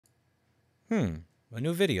A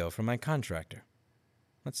new video from my contractor.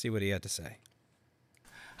 Let's see what he had to say.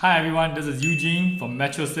 Hi everyone, this is Eugene from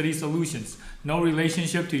Metro City Solutions. No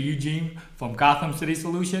relationship to Eugene from Gotham City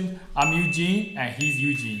Solutions. I'm Eugene and he's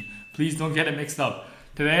Eugene. Please don't get it mixed up.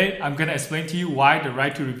 Today, I'm going to explain to you why the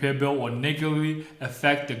right to repair bill will negatively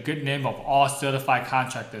affect the good name of all certified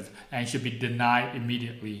contractors and should be denied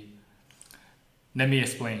immediately. Let me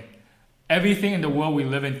explain. Everything in the world we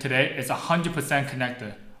live in today is 100%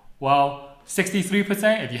 connected. Well,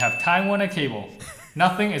 63% if you have Time Warner cable.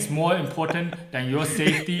 Nothing is more important than your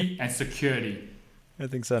safety and security. I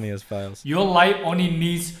think Sonny has files. Your light only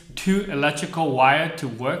needs 2 electrical wires to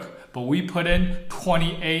work, but we put in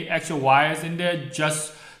 28 extra wires in there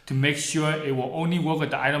just to make sure it will only work with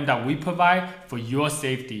the item that we provide for your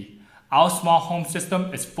safety. Our smart home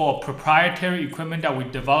system is full of proprietary equipment that we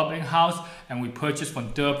develop in-house and we purchase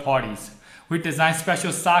from third parties. We design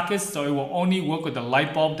special sockets so it will only work with the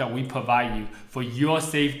light bulb that we provide you for your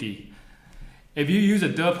safety. If you use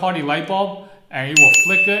a third-party light bulb, and it will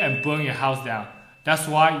flicker and burn your house down. That's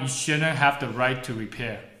why you shouldn't have the right to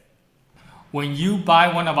repair. When you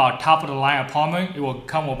buy one of our top-of-the-line apartments, it will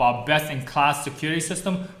come with our best-in-class security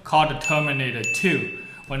system called the Terminator 2.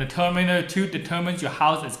 When the Terminator 2 determines your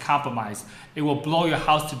house is compromised, it will blow your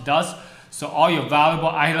house to dust, so all your valuable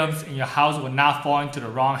items in your house will not fall into the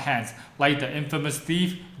wrong hands, like the infamous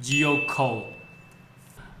thief, geocode.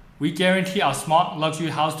 We guarantee our smart luxury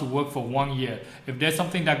house to work for 1 year. If there's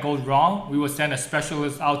something that goes wrong, we will send a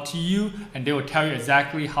specialist out to you and they will tell you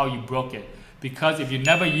exactly how you broke it. Because if you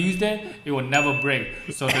never used it, it will never break.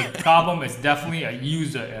 So the problem is definitely a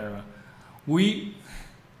user error. We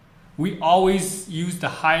always use the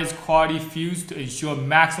highest quality fuse to ensure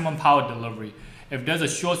maximum power delivery. If there's a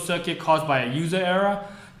short circuit caused by a user error,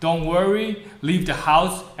 don't worry, leave the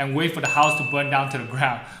house and wait for the house to burn down to the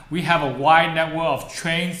ground. We have a wide network of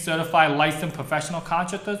trained, certified, licensed professional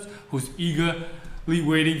contractors who's eagerly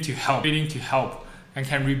waiting to help and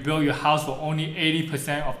can rebuild your house for only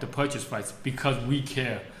 80% of the purchase price because we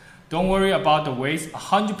care. Don't worry about the waste.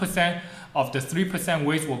 100% of the 3%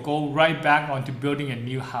 waste will go right back onto building a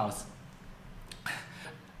new house.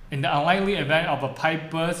 In the unlikely event of a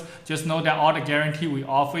pipe burst, just know that all the guarantee we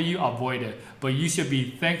offer you are voided. But you should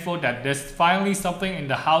be thankful that there's finally something in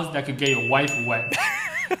the house that could get your wife wet.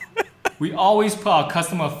 We always put our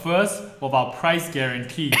customer first with our price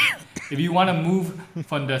guarantee. If you want to move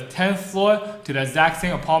from the 10th floor to the exact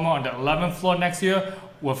same apartment on the 11th floor next year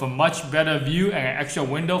with a much better view and an extra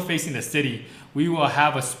window facing the city, we will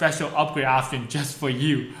have a special upgrade option just for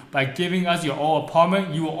you. By giving us your old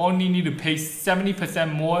apartment, you will only need to pay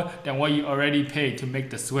 70% more than what you already paid to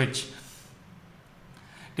make the switch.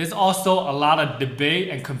 There's also a lot of debate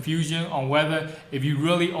and confusion on whether if you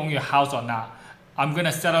really own your house or not. I'm going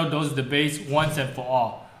to settle those debates once and for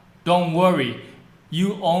all. Don't worry,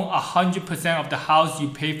 you own 100% of the house you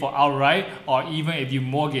pay for outright or even if you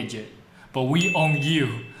mortgage it. But we own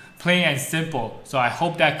you, plain and simple, so I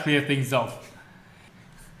hope that clears things up.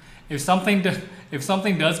 If something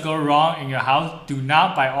does go wrong in your house,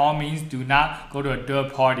 by all means, do not go to a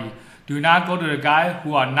third party. Do not go to the guy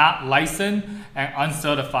who are not licensed and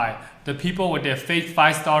uncertified. The people with their fake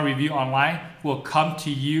 5-star review online will come to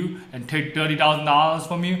you and take $30,000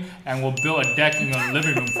 from you and will build a deck in your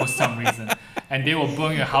living room for some reason. And they will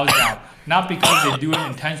burn your house down. Not because they do it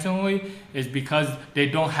intentionally, it's because they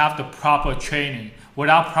don't have the proper training.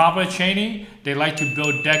 Without proper training, they like to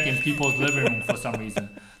build deck in people's living room for some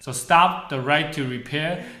reason. So stop the right to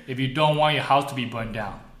repair if you don't want your house to be burned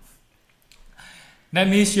down. Let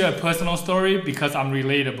me share a personal story because I'm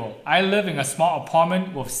relatable. I live in a small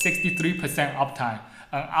apartment with 63% uptime.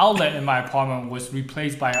 An outlet in my apartment was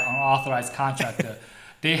replaced by an unauthorized contractor.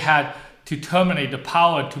 They had to terminate the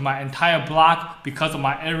power to my entire block because of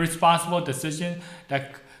my irresponsible decision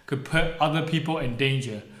that could put other people in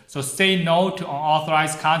danger. So say no to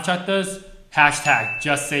unauthorized contractors,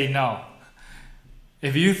 #just say no.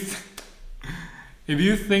 If you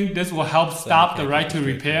think this will help stop the right to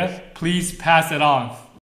repair, please pass it on.